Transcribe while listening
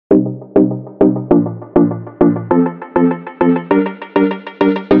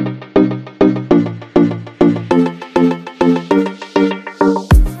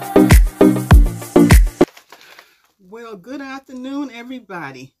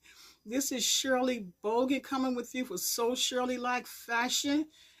This is Shirley Bogan coming with you for So Shirley Like Fashion.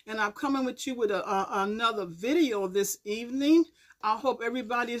 And I'm coming with you with another video this evening. I hope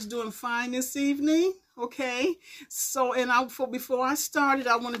everybody is doing fine this evening. Okay, so before I started,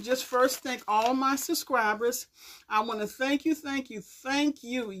 I want to just first thank all my subscribers. I want to thank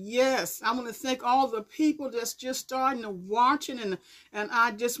you. Yes, I want to thank all the people that's just starting to watching, and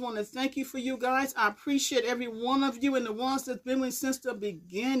I just want to thank you for you guys. I appreciate every one of you and the ones that's been with since the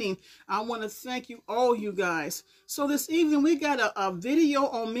beginning. I want to thank you all, you guys. So this evening we got a video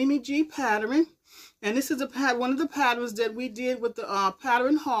on Mimi G pattern, and this is one of the patterns that we did with the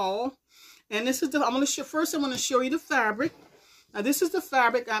pattern haul. And this is the, first I'm going to show you the fabric. Now this is the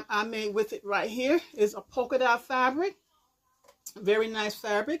fabric I made with it right here. It's a polka dot fabric. Very nice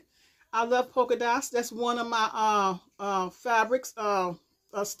fabric. I love polka dots. That's one of my fabrics.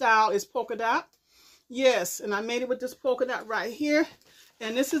 Style is polka dot. Yes, and I made it with this polka dot right here.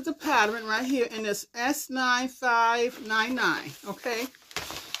 And this is the pattern right here. And it's S9599. Okay.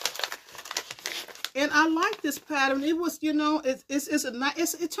 And I like this pattern. It was, you know, it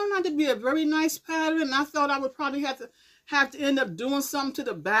turned out to be a very nice pattern. And I thought I would probably have to end up doing something to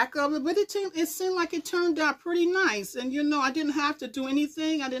the back of it, but it seemed like it turned out pretty nice. And you know, I didn't have to do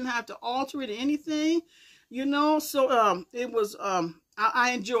anything. I didn't have to alter it or anything, you know. So it was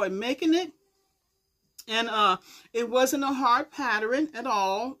I enjoyed making it, and it wasn't a hard pattern at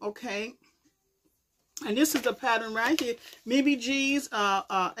all. Okay. And this is the pattern right here, Mimi G's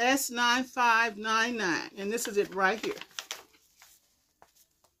S9599. And this is it right here.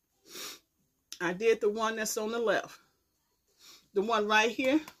 I did the one that's on the left. The one right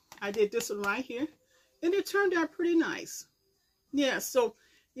here, I did this one right here. And it turned out pretty nice. Yeah, so,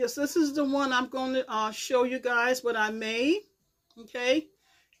 yes, this is the one I'm going to show you guys what I made. Okay?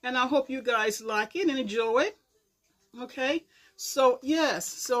 And I hope you guys like it and enjoy it. Okay? So, yes,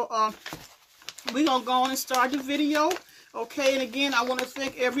 so, we're going to go on and start the video. Okay, and again, I want to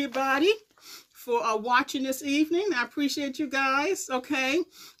thank everybody for watching this evening. I appreciate you guys. Okay,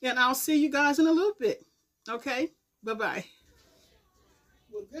 and I'll see you guys in a little bit. Okay, bye-bye.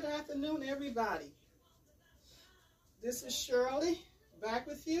 Well, good afternoon, everybody. This is Shirley, back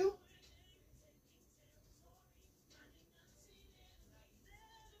with you.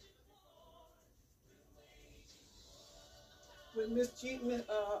 With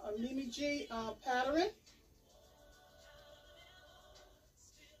Mimi G pattern.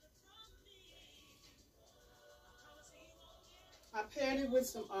 I paired it with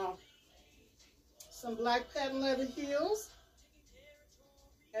some black patent leather heels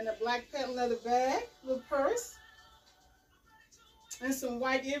and a black patent leather bag, little purse, and some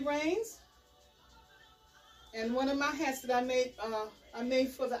white earrings, and one of my hats that I made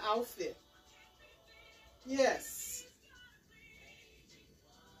for the outfit. Yes.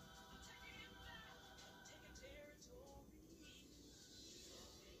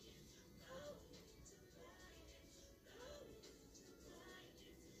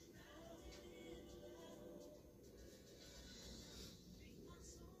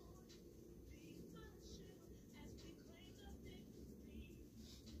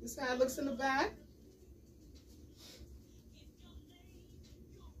 This is how it looks in the back.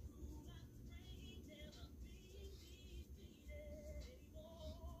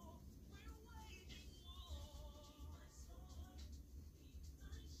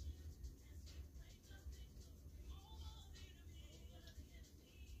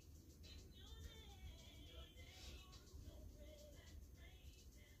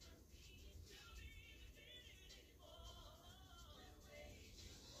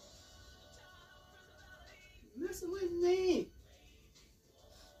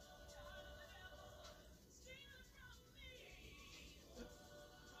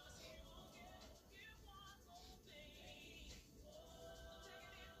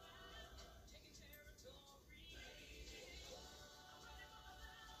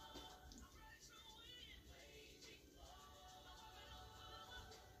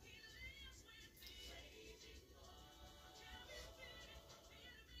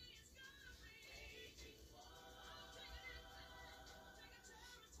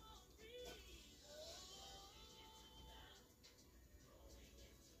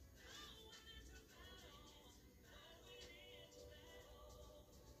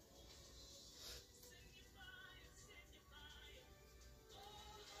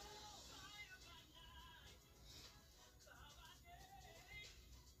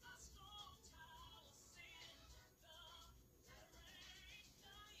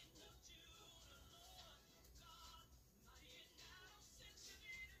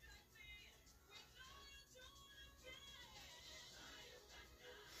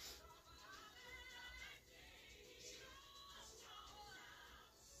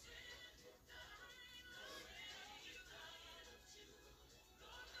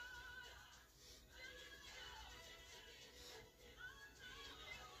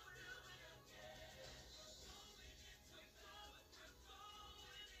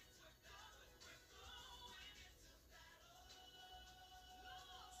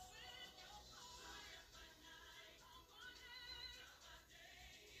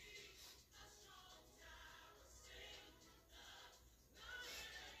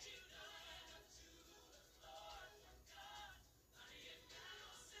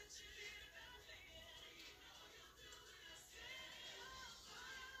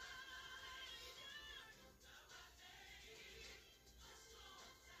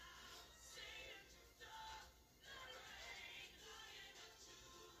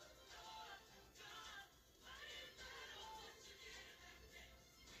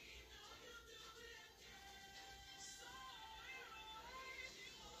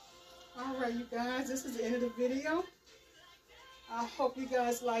 right, you guys, this is the end of the video. I hope you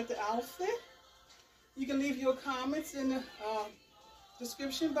guys like the outfit. You can leave your comments in the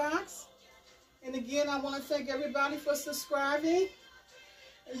description box. And again, I want to thank everybody for subscribing.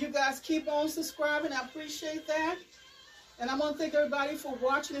 And you guys keep on subscribing. I appreciate that. And I want to thank everybody for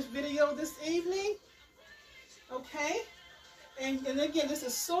watching this video this evening. Okay? And again, this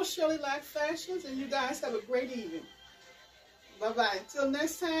is Soshirleylike Fashions, and you guys have a great evening. Bye-bye. Until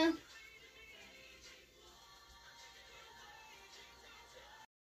next time.